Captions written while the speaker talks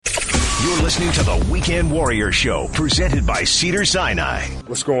You're listening to the Weekend Warrior Show, presented by Cedars-Sinai.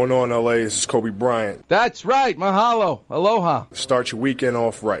 What's going on, LA? This is Kobe Bryant. That's right. Mahalo. Aloha. Start your weekend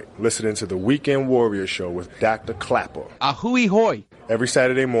off right. Listening to the Weekend Warrior Show with Dr. Clapper. Ahui hoi. Every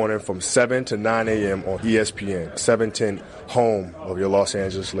Saturday morning from 7 to 9 a.m. on ESPN, 710, home of your Los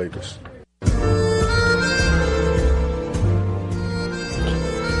Angeles Lakers.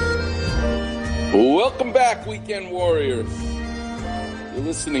 Welcome back, Weekend Warriors. You're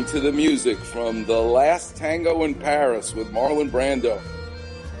listening to the music from The Last Tango in Paris with Marlon Brando.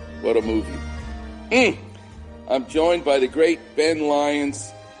 What a movie. I'm joined by the great Ben Lyons.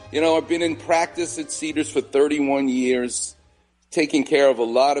 You know, I've been in practice at Cedars for 31 years, taking care of a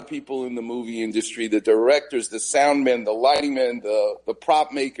lot of people in the movie industry, the directors, the sound men, the lighting men, the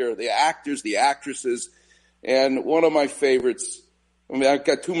prop maker, the actors, the actresses. And one of my favorites, I mean, I've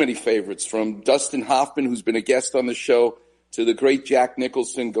got too many favorites, from Dustin Hoffman, who's been a guest on the show, to the great Jack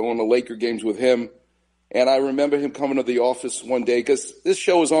Nicholson, going to Laker games with him. And I remember him coming to the office one day, because this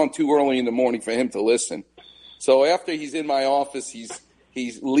show was on too early in the morning for him to listen. So after he's in my office, he's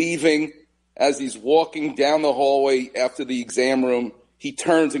leaving. As he's walking down the hallway after the exam room, he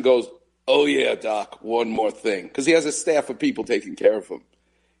turns and goes, "Oh, yeah, Doc, one more thing." Because he has a staff of people taking care of him.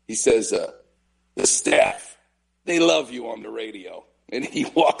 He says, "The staff, they love you on the radio." And he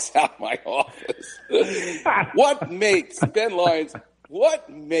walks out my office. Ben Lyons, what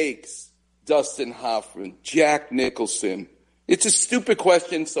makes Dustin Hoffman, Jack Nicholson? It's a stupid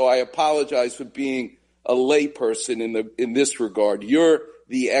question, so I apologize for being a layperson in this regard. You're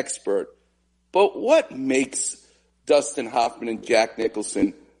the expert. But what makes Dustin Hoffman and Jack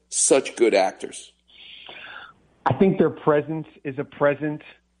Nicholson such good actors? I think their presence is a present.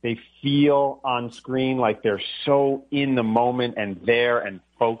 They feel on screen like they're so in the moment and there and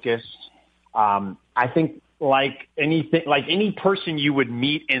focused. I think like any person you would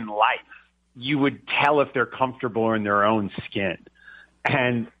meet in life, you would tell if they're comfortable in their own skin.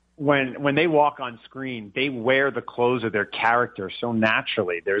 And when they walk on screen, they wear the clothes of their character so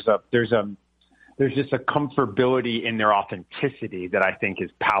naturally. There's just a comfortability in their authenticity that I think is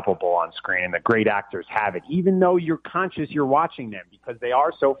palpable on screen, and the great actors have it, even though you're conscious you're watching them, because they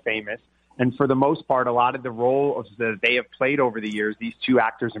are so famous. And for the most part, a lot of the roles that they have played over the years, these two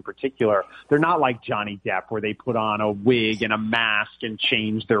actors in particular, they're not like Johnny Depp, where they put on a wig and a mask and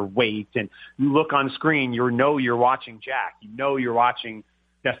change their weight. And you look on screen, you know you're watching Jack. You know you're watching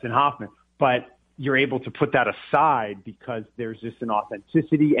Dustin Hoffman. But you're able to put that aside because there's just an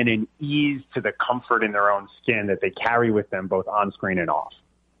authenticity and an ease to the comfort in their own skin that they carry with them both on screen and off.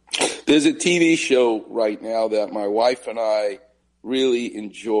 There's a TV show right now that my wife and I really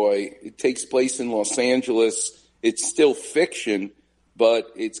enjoy. It takes place in Los Angeles. It's still fiction,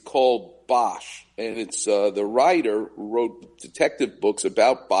 but it's called Bosch. And it's the writer who wrote detective books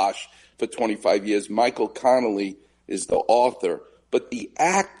about Bosch for 25 years. Michael Connelly is the author. But the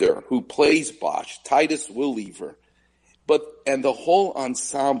actor who plays Bosch, Titus Welliver, and the whole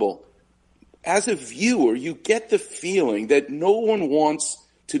ensemble, as a viewer, you get the feeling that no one wants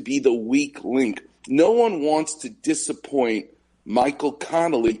to be the weak link. No one wants to disappoint Michael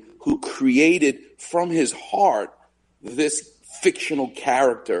Connelly, who created from his heart this fictional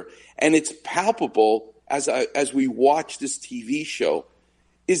character. And it's palpable as we watch this TV show.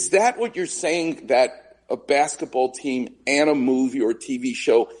 Is that what you're saying, that a basketball team and a movie or a TV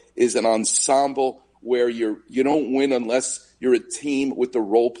show is an ensemble where you don't win unless you're a team with the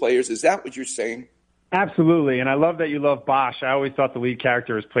role players? Is that what you're saying? Absolutely, and I love that you love Bosch. I always thought the lead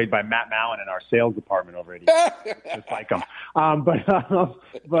character was played by Matt Mallon in our sales department over at just like him. But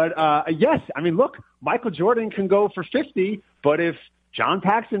yes, I mean, look, Michael Jordan can go for 50, but if John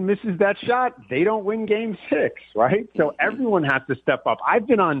Paxson misses that shot, they don't win game 6, right? So everyone has to step up. I've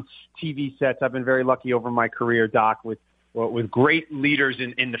been on TV sets. I've been very lucky over my career, Doc, with great leaders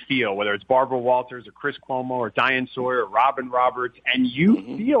in the field, whether it's Barbara Walters or Chris Cuomo or Diane Sawyer or Robin Roberts, and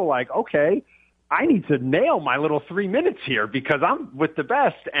you feel like, okay, I need to nail my little 3 minutes here because I'm with the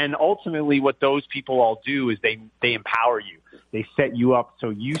best. And ultimately what those people all do is they empower you. They set you up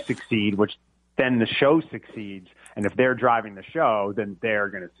so you succeed, which then the show succeeds. And if they're driving the show, then they're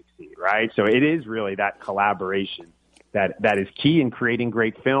going to succeed, right? So it is really that collaboration that is key in creating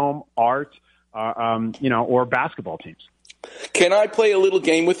great film, art, or basketball teams. Can I play a little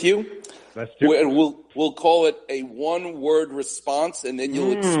game with you? Let's do it. We'll call it a one-word response, and then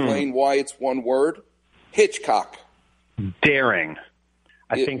you'll explain why it's one word. Hitchcock. Daring.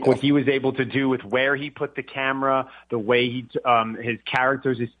 I think what he was able to do with where he put the camera, the way his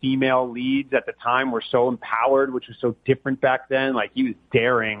characters, his female leads at the time were so empowered, which was so different back then. Like, he was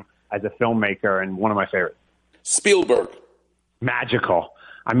daring as a filmmaker and one of my favorites. Spielberg. Magical.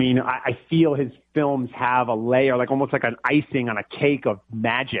 I mean, I feel his films have a layer, like almost like an icing on a cake of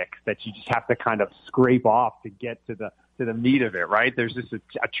magic that you just have to kind of scrape off to get to the meat of it, right? There's just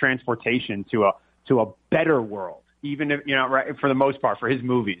a transportation to a better world, even if, right, for the most part, for his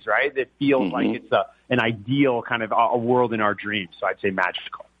movies, right? It feels like it's an ideal kind of a world in our dreams. So I'd say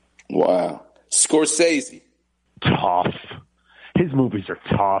magical. Wow. Scorsese. Tough. His movies are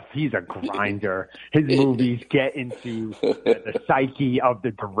tough. He's a grinder. His movies get into the psyche of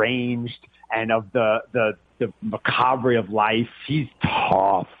the deranged and of the macabre of life. He's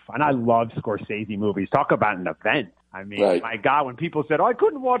tough. And I love Scorsese movies. Talk about an event. I mean, My God, when people said, I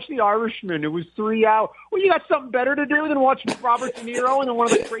couldn't watch The Irishman, it was 3 hours. Well, you got something better to do than watch Robert De Niro in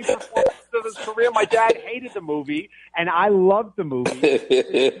one of the great performances of his career. My dad hated the movie, and I loved the movie.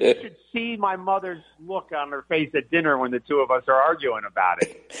 You should see my mother's look on her face at dinner when the two of us are arguing about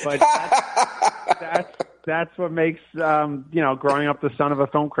it. But that's what makes, growing up the son of a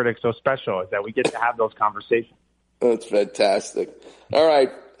film critic so special, is that we get to have those conversations. That's fantastic. All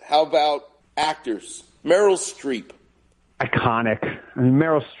right. How about actors? Meryl Streep. Iconic. I mean,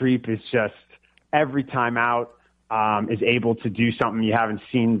 Meryl Streep is just, every time out, is able to do something you haven't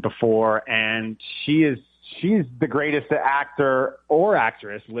seen before. And she's the greatest actor or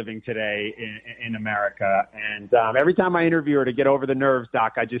actress living today in America. And every time I interview her to get over the nerves,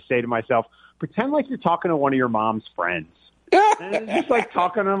 Doc, I just say to myself, pretend like you're talking to one of your mom's friends. And it's just like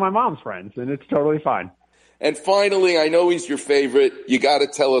talking to my mom's friends, and it's totally fine. And finally, I know he's your favorite. You got to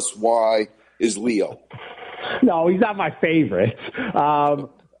tell us why, is Leo. No, he's not my favorite.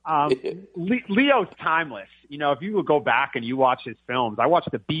 Leo's timeless. If you would go back and you watch his films, I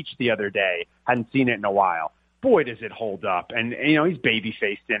watched The Beach the other day. Hadn't seen it in a while. Boy, does it hold up. And, he's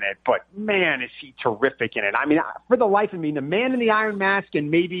baby-faced in it, but man, is he terrific in it. I mean, for the life of me, The Man in the Iron Mask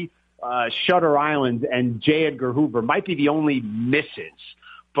and maybe Shutter Island and J. Edgar Hoover might be the only misses.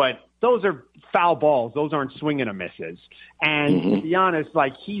 But those are foul balls. Those aren't swinging and misses. And to be honest,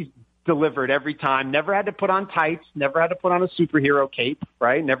 he's delivered every time. Never had to put on tights. Never had to put on a superhero cape,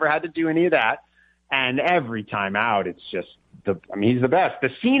 right? Never had to do any of that. And every time out, it's just he's the best. The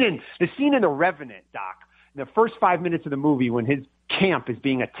scene in The Revenant, Doc, the first 5 minutes of the movie when his camp is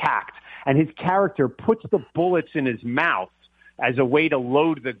being attacked and his character puts the bullets in his mouth as a way to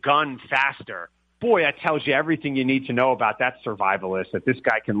load the gun faster. Boy, that tells you everything you need to know about that survivalist, that this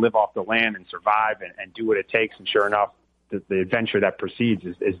guy can live off the land and survive and do what it takes. And sure enough, the adventure that precedes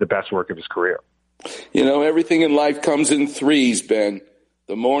is the best work of his career. Everything in life comes in threes, Ben.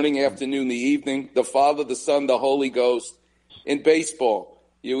 The morning, afternoon, the evening, the Father, the Son, the Holy Ghost. In baseball,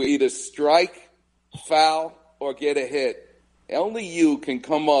 you either strike, foul, or get a hit. Only you can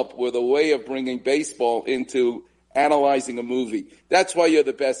come up with a way of bringing baseball into analyzing a movie. That's why you're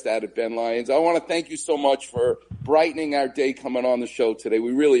the best at it, Ben Lyons. I want to thank you so much for brightening our day coming on the show today.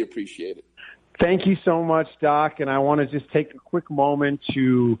 We really appreciate it. Thank you so much, Doc. And I want to just take a quick moment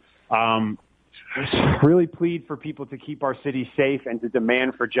to really plead for people to keep our city safe and to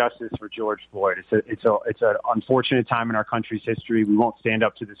demand for justice for George Floyd. It's an unfortunate time in our country's history. We won't stand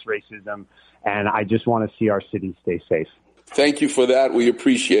up to this racism, and I just want to see our city stay safe. Thank you for that. We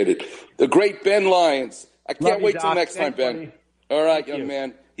appreciate it. The great Ben Lyons. I can't wait till next time, Ben. Buddy. All right, young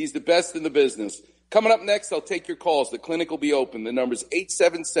man. He's the best in the business. Coming up next, I'll take your calls. The clinic will be open. The number's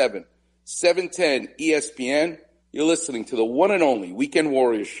 877-710-ESPN. You're listening to the one and only Weekend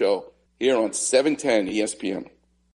Warriors show here on 710 ESPN.